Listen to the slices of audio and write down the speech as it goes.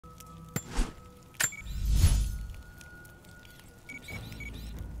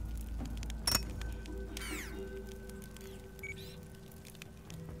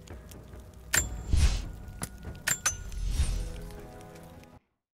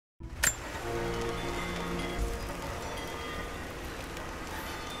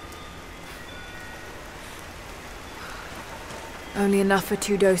Only enough for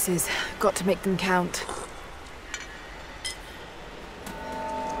 2 doses. Got to make them count.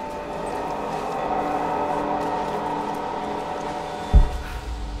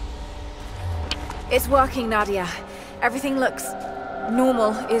 It's working, Nadia. Everything looks...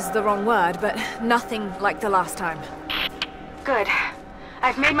 normal is the wrong word, but nothing like the last time. Good.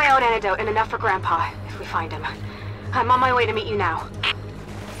 I've made my own antidote and enough for Grandpa, if we find him. I'm on my way to meet you now.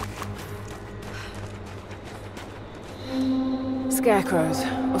 Scarecrows,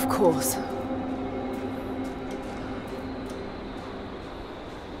 of course.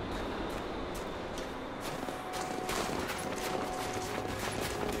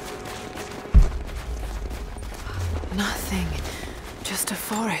 Nothing. Just a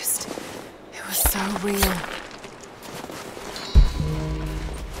forest. It was so real.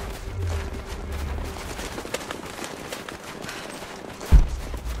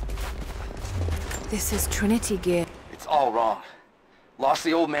 This is Trinity gear. It's all wrong. Lost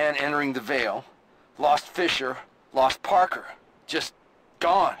the old man entering the Vale. Lost Fisher. Lost Parker. Just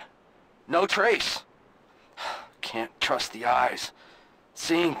gone. No trace. Can't trust the eyes.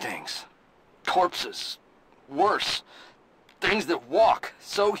 Seeing things. Corpses. Worse. Things that walk.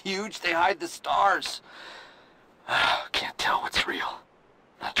 So huge they hide the stars. Can't tell what's real.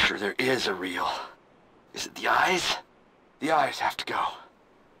 Not sure there is a real. Is it the eyes? The eyes have to go.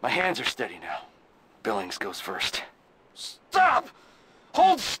 My hands are steady now. Billings goes first. Stop!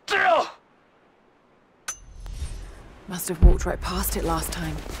 Hold still! Must have walked right past it last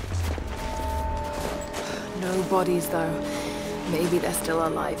time. No bodies, though. Maybe they're still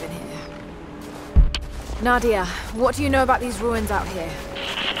alive in here. Nadia, what do you know about these ruins out here?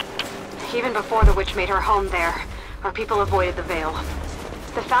 Even before the witch made her home there, our people avoided the Vale.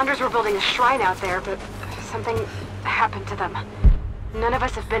 The Founders were building a shrine out there, but something happened to them. None of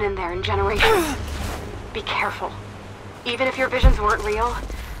us have been in there in generations. Be careful. Even if your visions weren't real,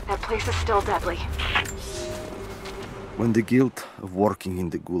 that place is still deadly. When the guilt of working in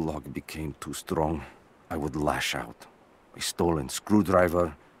the Gulag became too strong, I would lash out. A stolen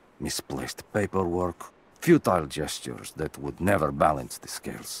screwdriver, misplaced paperwork, futile gestures that would never balance the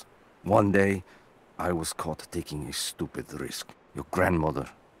scales. One day, I was caught taking a stupid risk. Your grandmother,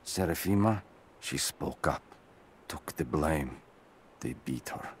 Serafima, she spoke up, took the blame. They beat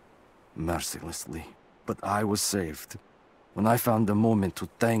her, mercilessly. But I was saved. When I found the moment to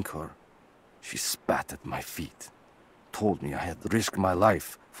thank her, she spat at my feet, told me I had risked my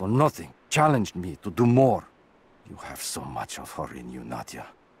life for nothing, challenged me to do more. You have so much of her in you, Nadia.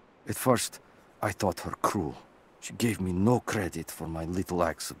 At first, I thought her cruel. She gave me no credit for my little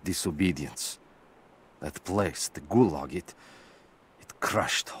acts of disobedience. That place, the Gulag, it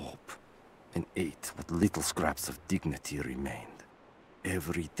crushed hope and ate what little scraps of dignity remained.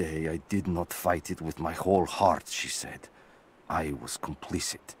 Every day I did not fight it with my whole heart, she said. I was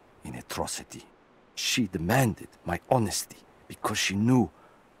complicit in atrocity. She demanded my honesty because she knew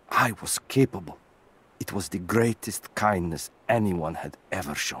I was capable. It was the greatest kindness anyone had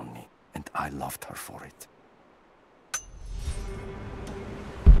ever shown me, and I loved her for it.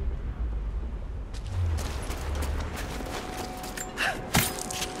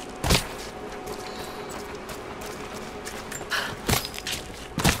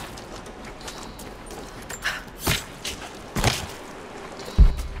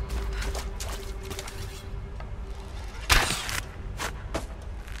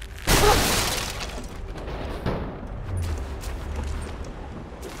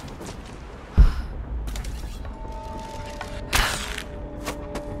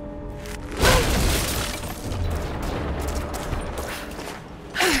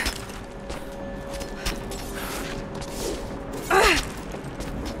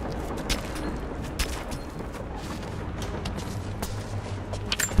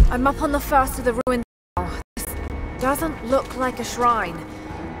 I'm up on the first of the ruins now. This doesn't look like a shrine.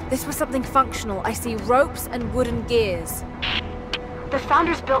 This was something functional. I see ropes and wooden gears. The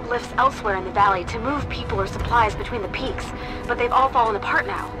Founders built lifts elsewhere in the valley to move people or supplies between the peaks, but they've all fallen apart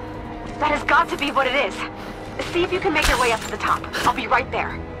now. That has got to be what it is. See if you can make your way up to the top. I'll be right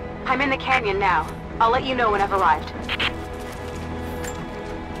there. I'm in the canyon now. I'll let you know when I've arrived.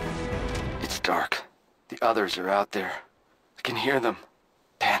 It's dark. The others are out there. I can hear them.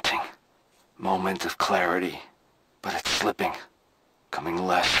 Panting. Moment of clarity. But it's slipping. Coming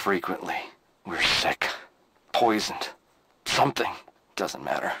less frequently. We're sick. Poisoned. Something. Doesn't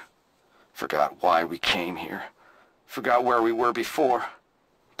matter. Forgot why we came here. Forgot where we were before.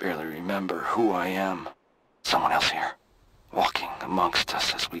 Barely remember who I am. Someone else here. Walking amongst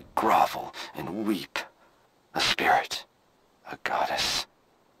us as we grovel and weep. A spirit. A goddess.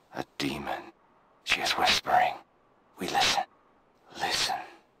 A demon. She is whispering. We listen.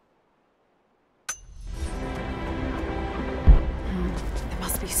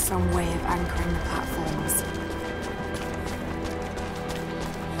 some way of anchoring the platforms.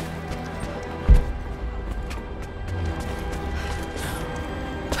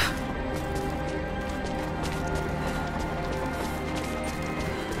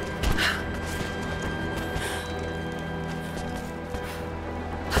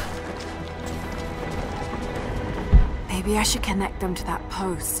 Maybe I should connect them to that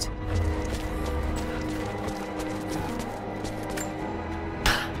post.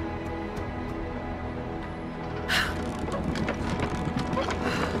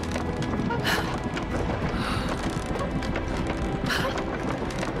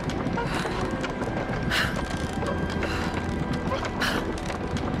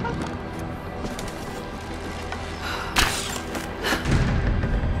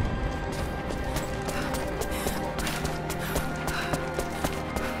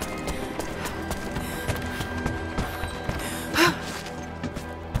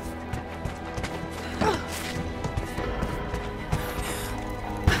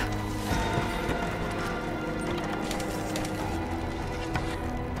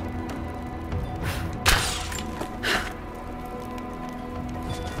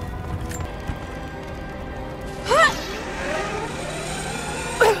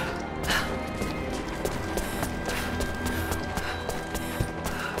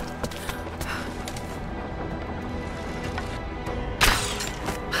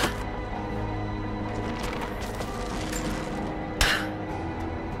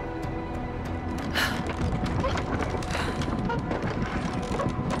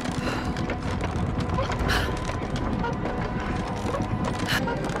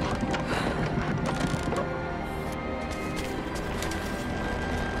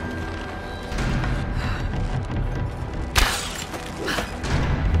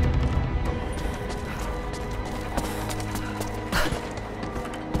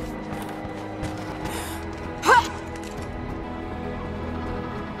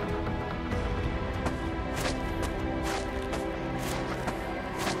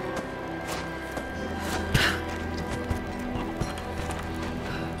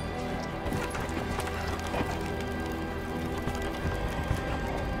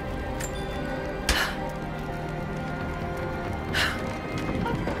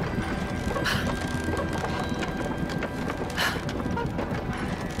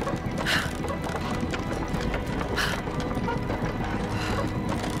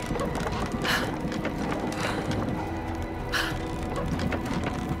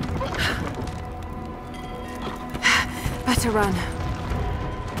 To run.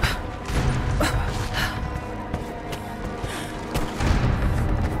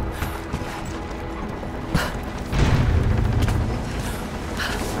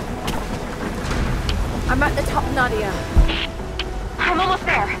 I'm at the top, Nadia. I'm almost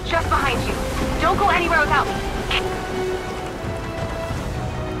there, just behind you. Don't go anywhere without me.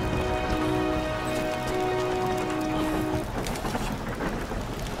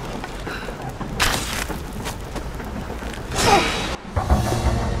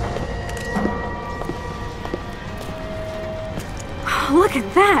 Look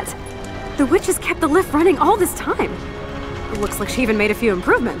at that! The witch has kept the lift running all this time. It looks like she even made a few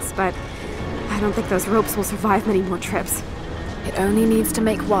improvements, but I don't think those ropes will survive many more trips. It only needs to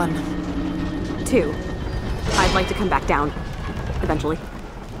make one. 2. I'd like to come back down. Eventually.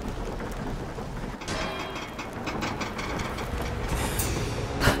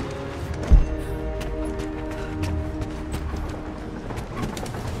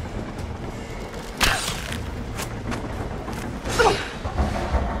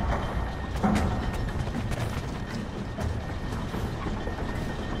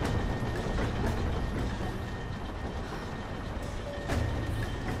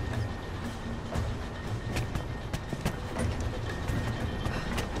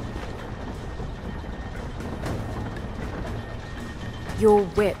 Your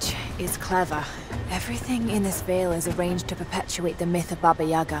witch is clever. Everything in this veil is arranged to perpetuate the myth of Baba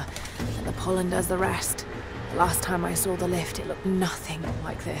Yaga, and the pollen does the rest. Last time I saw the lift, it looked nothing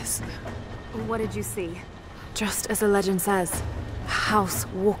like this. What did you see? Just as the legend says, a house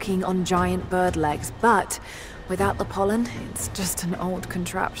walking on giant bird legs, but without the pollen, it's just an old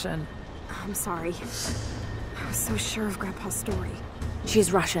contraption. I'm sorry. I was so sure of Grandpa's story.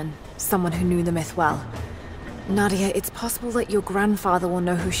 She's Russian, someone who knew the myth well. Nadia, it's possible that your grandfather will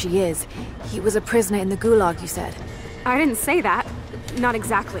know who she is. He was a prisoner in the Gulag, you said. I didn't say that. Not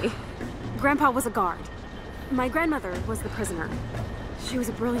exactly. Grandpa was a guard. My grandmother was the prisoner. She was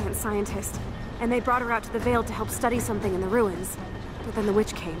a brilliant scientist, and they brought her out to the Vale to help study something in the ruins. But then the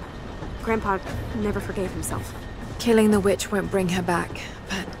witch came. Grandpa never forgave himself. Killing the witch won't bring her back,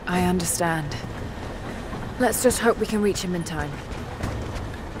 but I understand. Let's just hope we can reach him in time.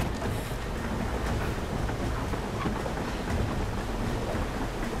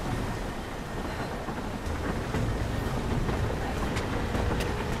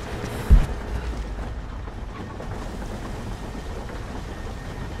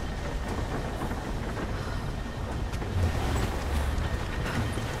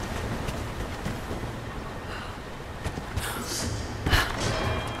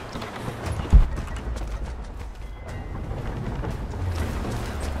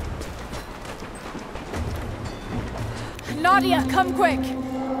 Nadia, come quick!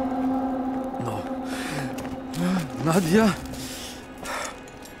 No. Nadia?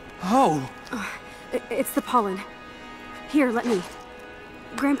 How? It's the pollen. Here, let me.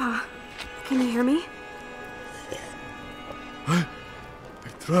 Grandpa, can you hear me? I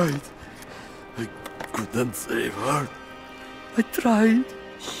tried. I couldn't save her. I tried.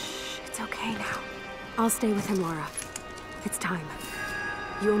 Shh, it's okay now. I'll stay with him, Lara. It's time.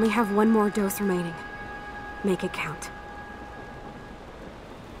 You only have one more dose remaining. Make it count.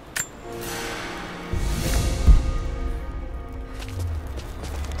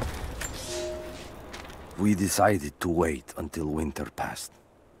 We decided to wait until winter passed.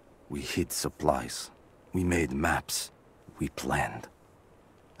 We hid supplies. We made maps. We planned.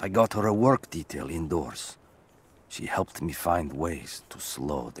 I got her a work detail indoors. She helped me find ways to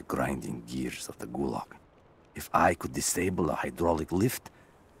slow the grinding gears of the Gulag. If I could disable a hydraulic lift,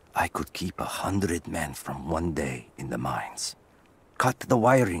 I could keep 100 men from one day in the mines. Cut the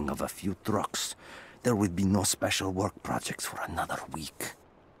wiring of a few trucks. There would be no special work projects for another week.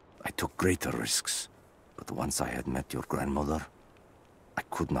 I took greater risks. But once I had met your grandmother, I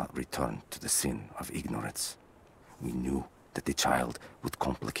could not return to the sin of ignorance. We knew that the child would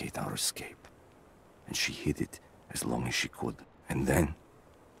complicate our escape, and she hid it as long as she could. And then,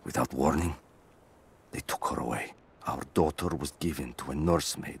 without warning, they took her away. Our daughter was given to a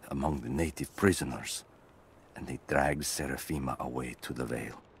nursemaid among the native prisoners, and they dragged Seraphima away to the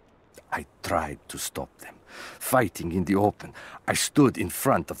Vale. I tried to stop them, fighting in the open. I stood in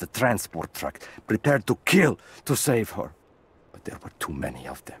front of the transport truck, prepared to kill to save her. But there were too many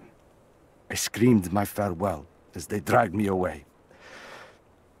of them. I screamed my farewell as they dragged me away.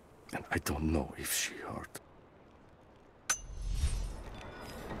 And I don't know if she heard.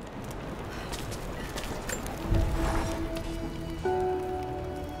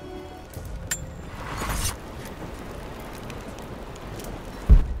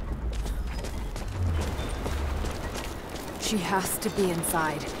 She has to be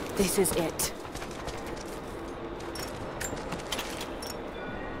inside. This is it.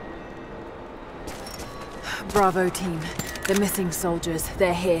 Bravo team. The missing soldiers,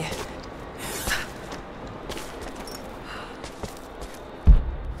 they're here.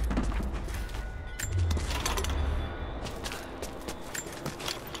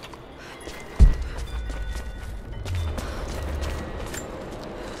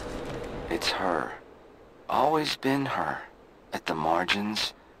 It's her. Always been her. At the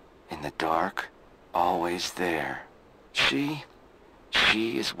margins, in the dark, always there. She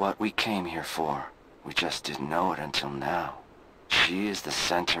is what we came here for. We just didn't know it until now. She is the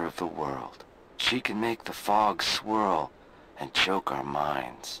center of the world. She can make the fog swirl and choke our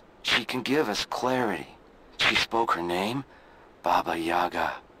minds. She can give us clarity. She spoke her name, Baba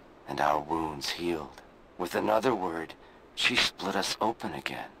Yaga, and our wounds healed. With another word, she split us open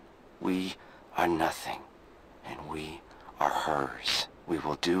again. We are nothing, and we are hers. We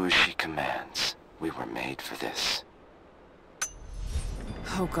will do as she commands. We were made for this.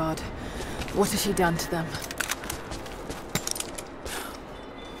 Oh God, what has she done to them?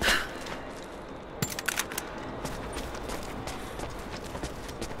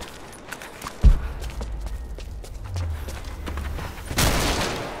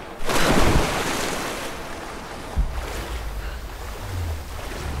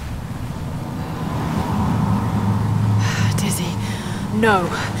 No,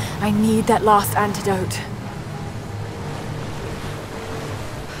 I need that last antidote.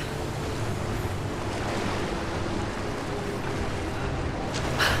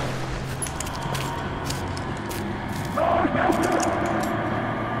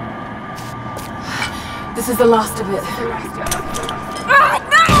 This is the last of it. Ah,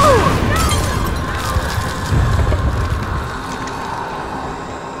 no!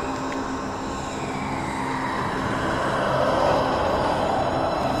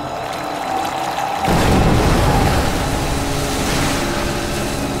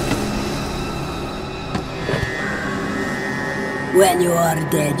 When you are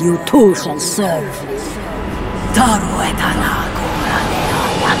dead, you too shall serve.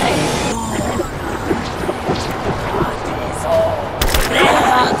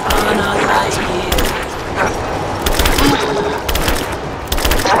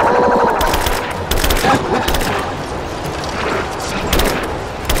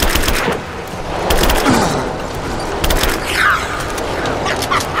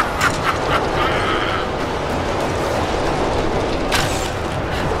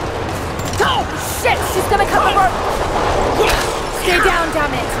 Shit! She's gonna cut the rope! Stay down,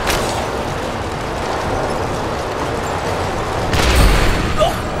 damn it!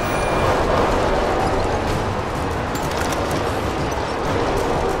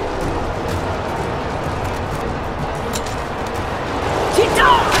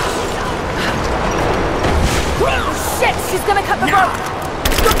 Oh shit! She's gonna cut the rope!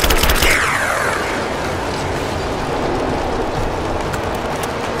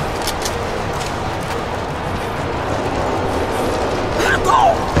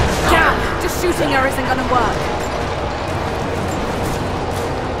 Shooting her isn't gonna work.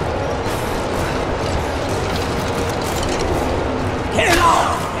 Get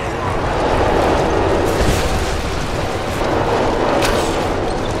off!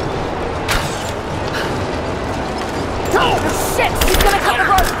 Oh shit! She's gonna cut the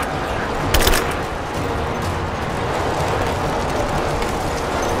rope!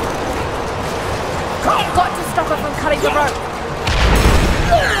 Got to stop her from cutting the rope!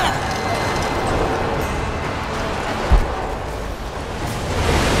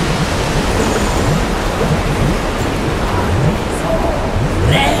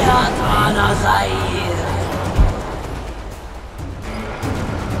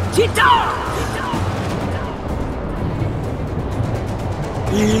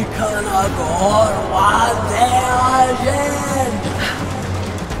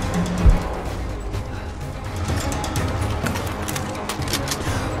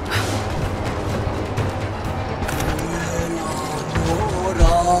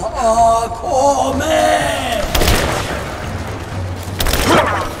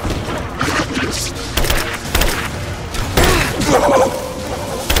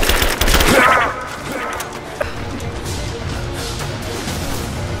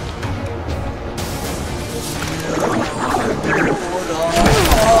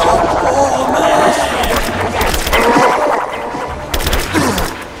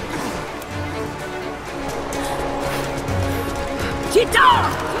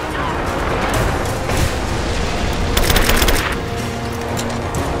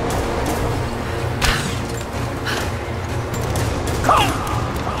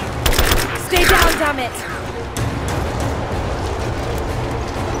 Stay down, damn it!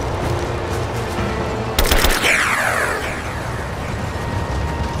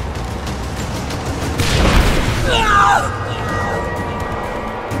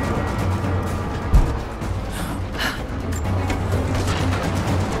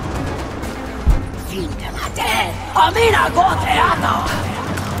 Amina goteata!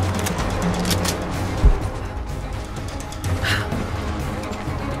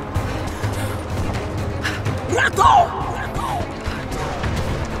 Rato!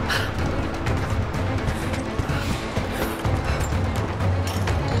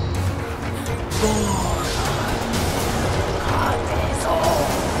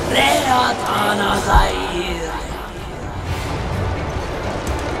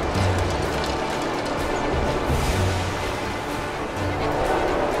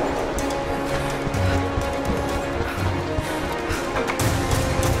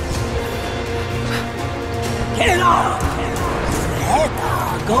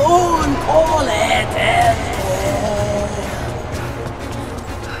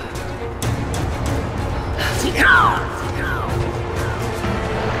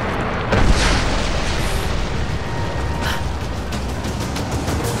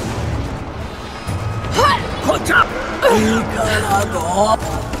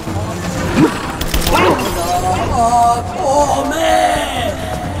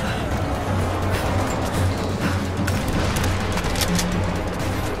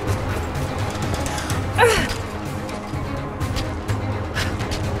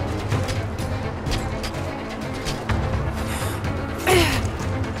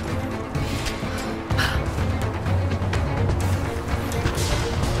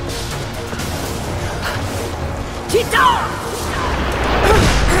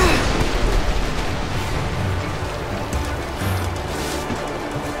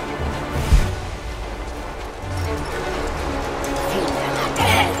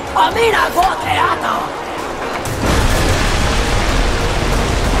 Amina goteata!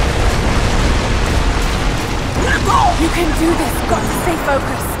 You can do this. Got to stay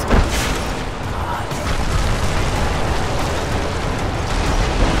focused.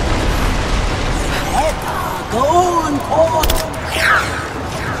 Go on,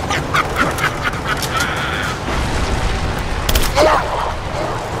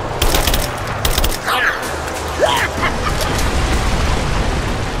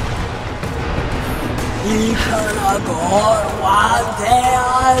 Ikanagor wante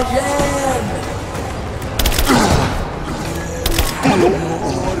agen.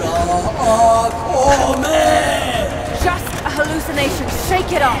 Just a hallucination.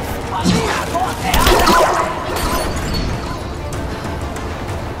 Shake it off.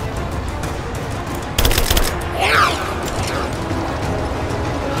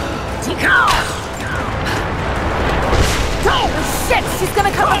 Oh shit! She's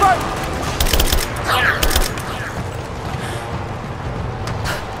gonna cut the rope.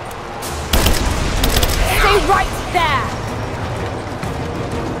 Stay right there.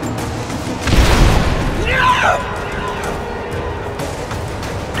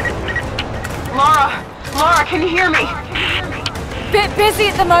 Lara, can you hear me? Bit busy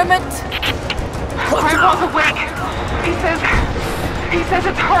at the moment. Grandpa's awake. He says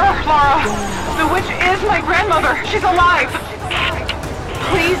it's her, Lara. The witch is my grandmother. She's alive.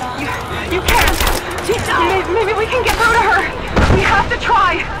 Please, you can't. Maybe we can get through to her. We have to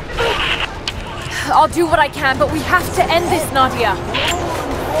try. I'll do what I can, but we have to end this, Nadia.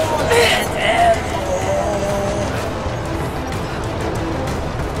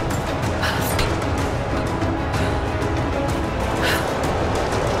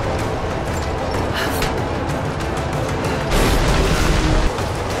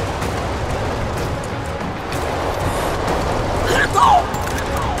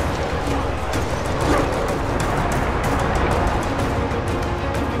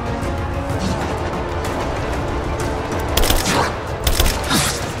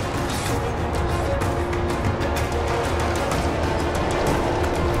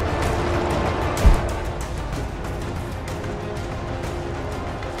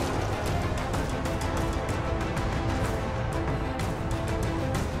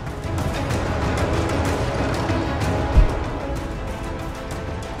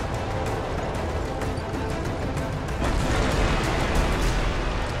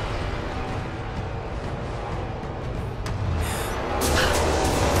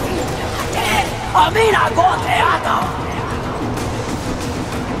 Amina go teatro.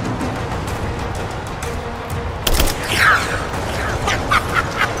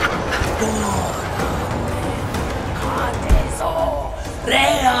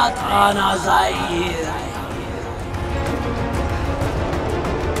 Reatana Zair.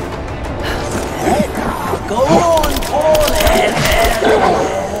 Go on, Paul.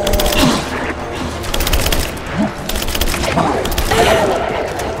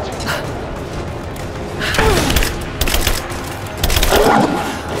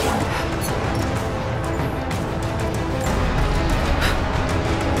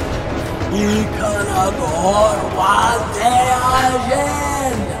 Ikanagor wante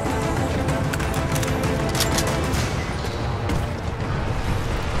agen.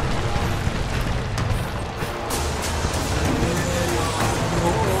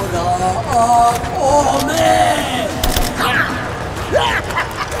 Ora come.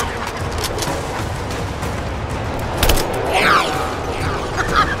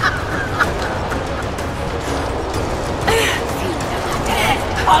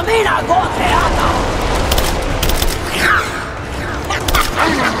 Amina go teatro.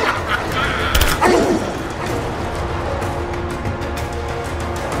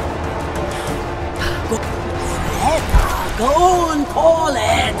 Go on, call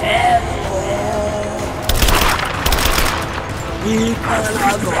it.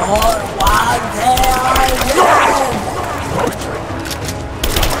 Ikanagor wante agen.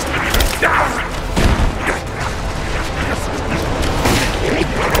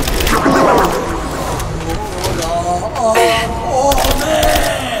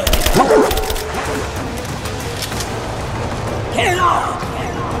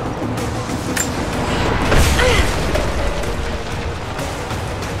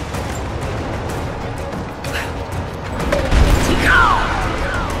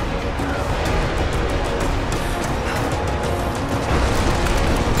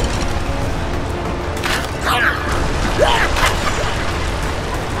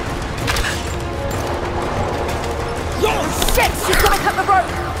 Shit! She's gonna cut the rope!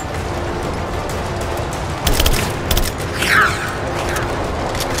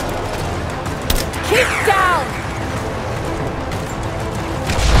 Keep down!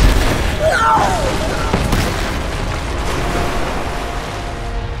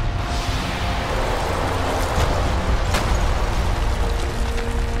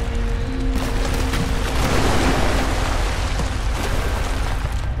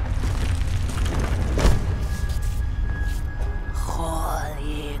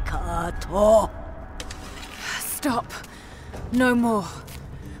 Ato. Stop. No more.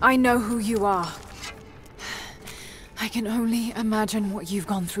 I know who you are. I can only imagine what you've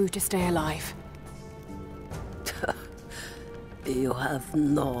gone through to stay alive. You have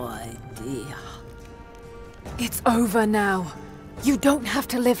no idea. It's over now. You don't have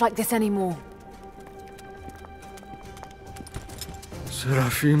to live like this anymore.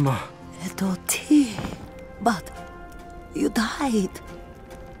 Serafima. Edoti. But you died.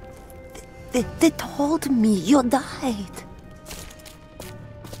 They told me you died.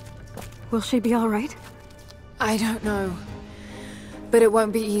 Will she be all right? I don't know. But it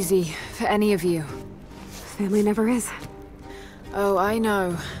won't be easy for any of you. Family never is. Oh, I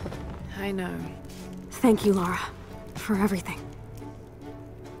know. I know. Thank you, Lara, for everything.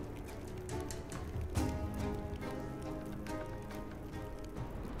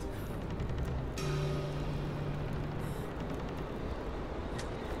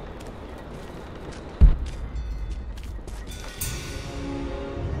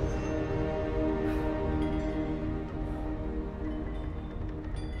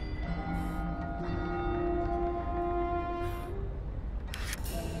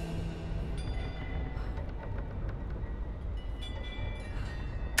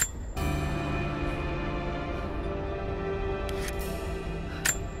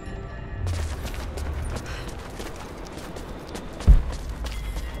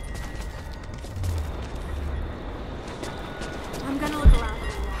 I'm gonna look around.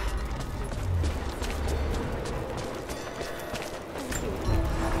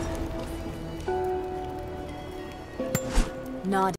 Nod.